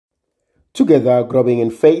Together, growing in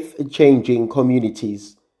faith, changing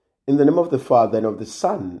communities. In the name of the Father, and of the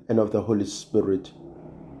Son, and of the Holy Spirit.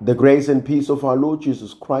 The grace and peace of our Lord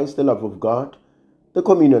Jesus Christ, the love of God, the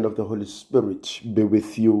communion of the Holy Spirit be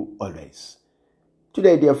with you always.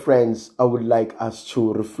 Today, dear friends, I would like us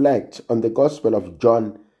to reflect on the Gospel of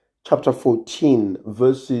John, chapter 14,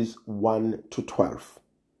 verses 1 to 12.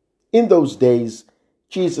 In those days,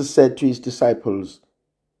 Jesus said to his disciples,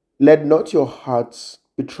 "Let not your hearts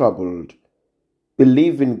be troubled.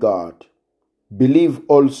 Believe in God. Believe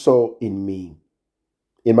also in me.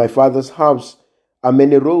 In my Father's house are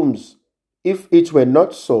many rooms. If it were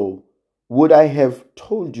not so, would I have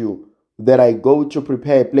told you that I go to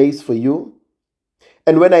prepare a place for you?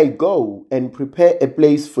 And when I go and prepare a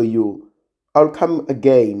place for you, I'll come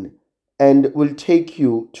again and will take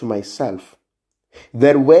you to myself,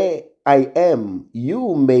 that where I am,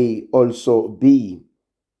 you may also be.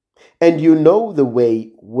 And you know the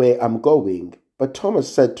way where I'm going." But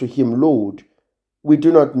Thomas said to him, "Lord, we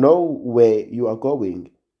do not know where you are going.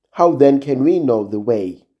 How then can we know the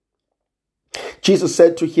way?" Jesus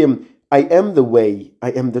said to him, "I am the way,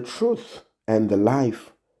 I am the truth, and the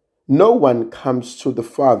life. No one comes to the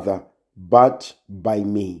Father but by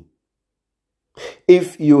me.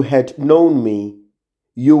 If you had known me,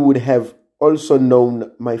 you would have also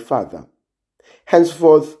known my Father.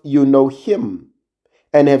 Henceforth you know him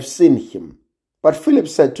and have seen him." But Philip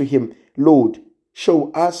said to him, "Lord,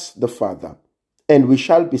 show us the Father, and we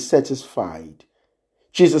shall be satisfied."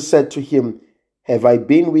 Jesus said to him, "Have I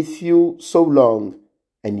been with you so long,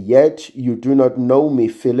 and yet you do not know me,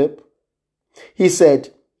 Philip?" He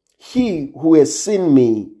said, "He who has seen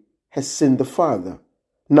me has seen the Father.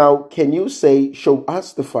 Now can you say, 'Show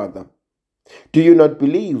us the Father'? Do you not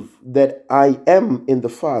believe that I am in the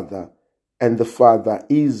Father, and the Father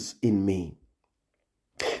is in me?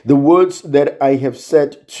 The words that I have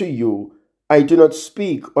said to you, I do not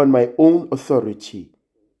speak on my own authority,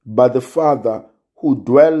 but the Father who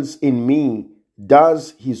dwells in me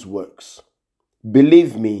does his works.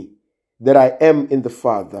 Believe me that I am in the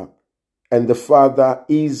Father, and the Father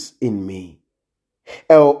is in me.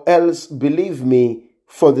 Or else believe me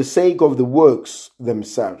for the sake of the works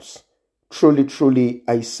themselves. Truly, truly,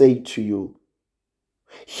 I say to you,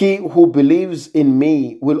 he who believes in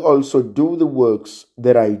me will also do the works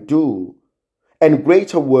that I do, and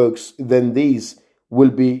greater works than these will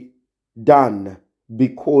be done,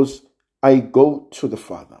 because I go to the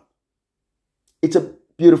Father." It's a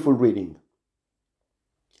beautiful reading.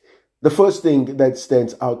 The first thing that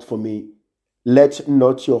stands out for me, let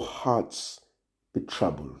not your hearts be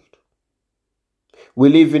troubled. We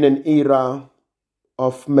live in an era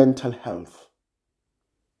of mental health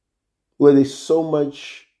where there's so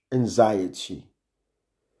much anxiety,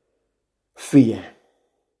 fear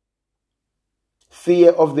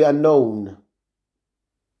of the unknown,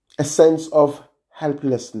 a sense of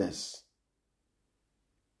helplessness.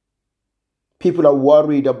 People are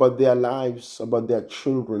worried about their lives, about their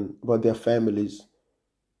children, about their families.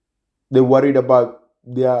 They're worried about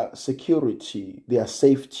their security, their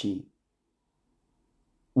safety,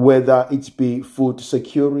 whether it be food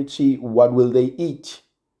security, what will they eat,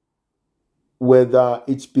 whether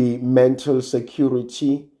it be mental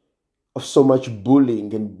security of so much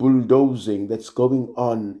bullying and bulldozing that's going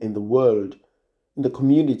on in the world, in the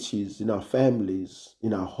communities, in our families,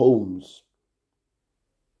 in our homes.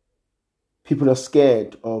 People are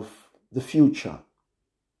scared of the future.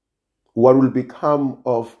 What will become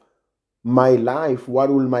of my life? What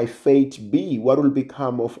will my fate be? What will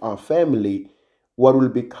become of our family? What will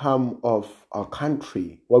become of our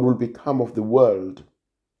country? What will become of the world?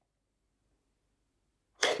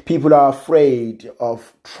 People are afraid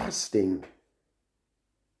of trusting.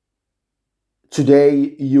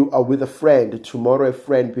 Today you are with a friend. Tomorrow a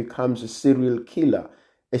friend becomes a serial killer,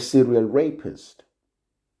 a serial rapist.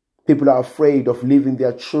 People are afraid of leaving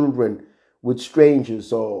their children with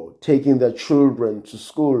strangers or taking their children to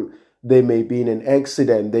school. They may be in an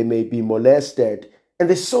accident. They may be molested. And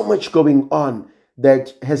there's so much going on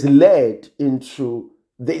that has led into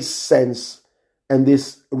this sense and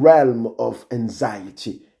this realm of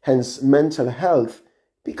anxiety. Hence, mental health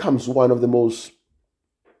becomes one of the most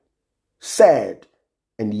sad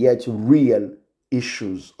and yet real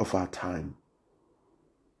issues of our time.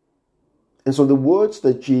 And so the words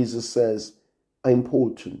that Jesus says are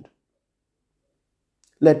important.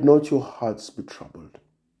 Let not your hearts be troubled.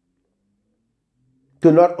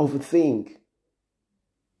 Do not overthink.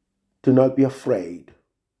 Do not be afraid.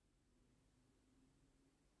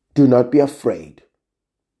 Do not be afraid.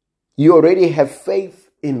 You already have faith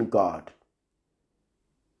in God.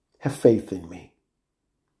 Have faith in me.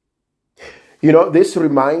 This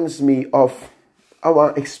reminds me of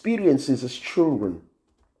our experiences as children.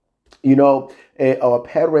 Our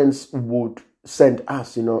parents would send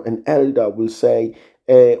us, an elder will say,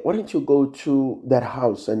 why don't you go to that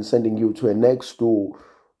house, and sending you to a next door.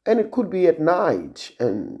 And it could be at night.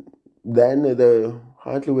 And then there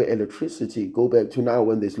hardly were electricity. Go back to now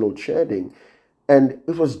when there's load shedding. And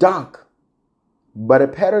it was dark. But a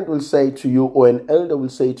parent will say to you, or an elder will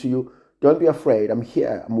say to you, don't be afraid. I'm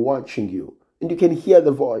here. I'm watching you. And you can hear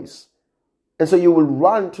the voice. And so you will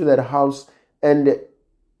run to that house, and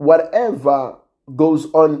whatever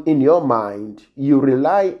goes on in your mind, you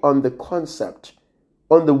rely on the concept,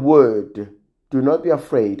 on the word. Do not be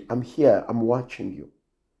afraid. I'm here. I'm watching you.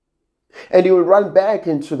 And you will run back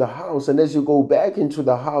into the house. And as you go back into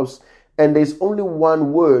the house, and there's only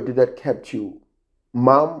one word that kept you,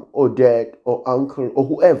 mom or dad or uncle or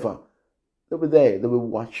whoever, they were there. They were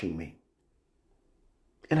watching me.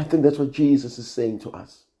 And I think that's what Jesus is saying to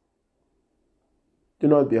us. Do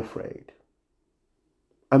not be afraid.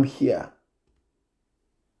 I'm here.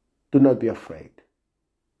 Do not be afraid.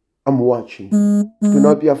 I'm watching you. Do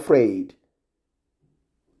not be afraid.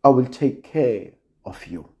 I will take care of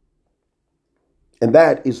you. And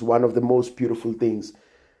that is one of the most beautiful things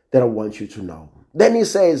that I want you to know. Then he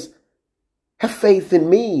says, have faith in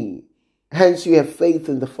me. Hence you have faith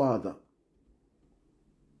in the Father.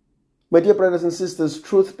 My dear brothers and sisters,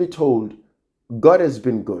 truth be told, God has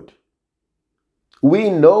been good.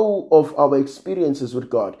 We know of our experiences with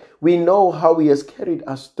God. We know how he has carried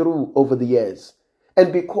us through over the years.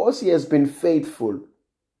 And because he has been faithful,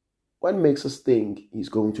 what makes us think he's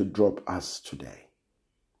going to drop us today?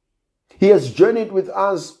 He has journeyed with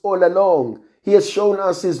us all along. He has shown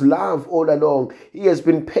us his love all along. He has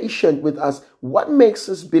been patient with us. What makes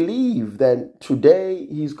us believe that today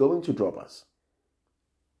he's going to drop us?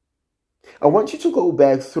 I want you to go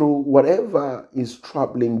back through whatever is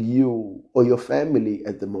troubling you or your family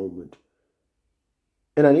at the moment.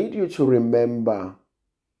 And I need you to remember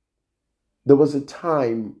there was a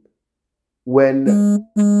time when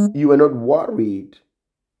you were not worried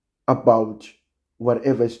about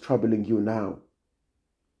whatever is troubling you now.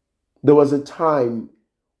 There was a time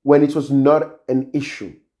when it was not an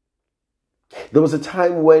issue. There was a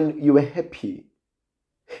time when you were happy.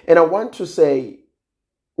 And I want to say,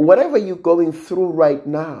 whatever you're going through right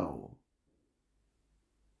now,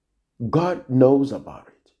 God knows about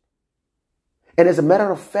it. And as a matter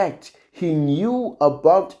of fact, he knew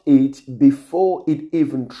about it before it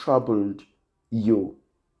even troubled you.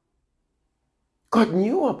 God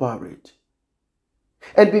knew about it.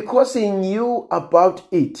 And because he knew about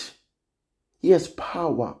it, he has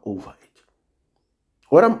power over it.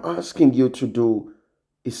 What I'm asking you to do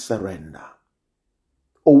is surrender.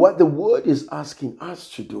 Or what the word is asking us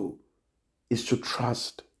to do is to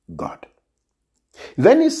trust God.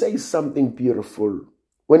 Then he says something beautiful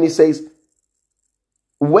when he says,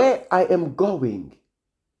 where I am going,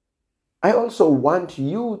 I also want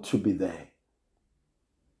you to be there.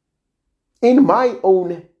 In my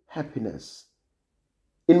own happiness,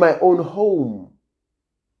 in my own home,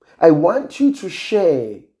 I want you to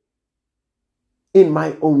share in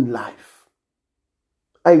my own life.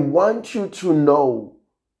 I want you to know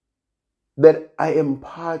that I am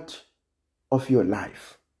part of your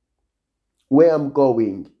life. Where I'm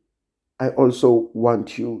going, I also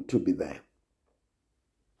want you to be there.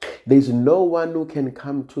 There's no one who can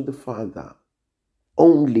come to the Father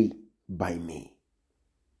only by me.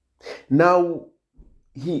 Now,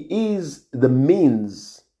 he is the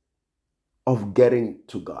means of getting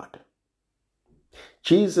to God.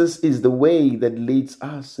 Jesus is the way that leads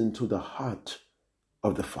us into the heart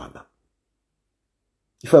of the Father.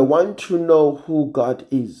 If I want to know who God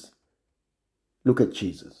is, look at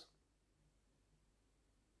Jesus.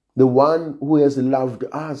 The one who has loved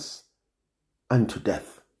us unto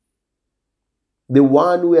death. The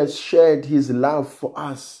one who has shared his love for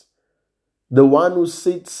us. The one who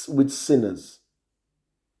sits with sinners.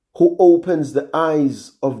 Who opens the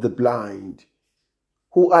eyes of the blind.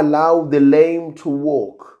 Who allows the lame to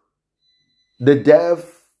walk. The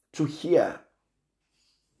deaf to hear.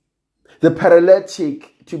 The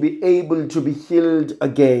paralytic to be able to be healed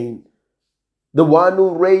again. The one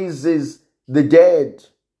who raises the dead.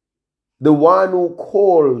 The one who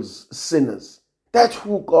calls sinners. That's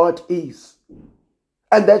who God is.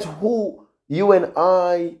 And that's who you and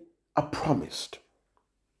I are promised.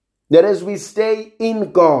 That as we stay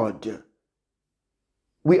in God,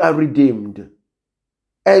 we are redeemed.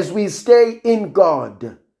 As we stay in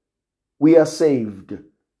God, we are saved.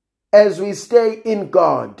 As we stay in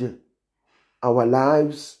God, our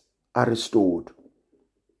lives are restored.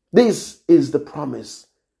 This is the promise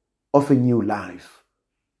of a new life.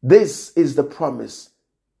 This is the promise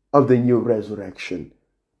of the new resurrection.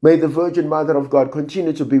 May the Virgin Mother of God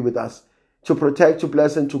continue to be with us, to protect, to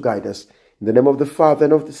bless, and to guide us. In the name of the Father,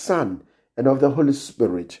 and of the Son, and of the Holy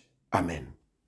Spirit. Amen.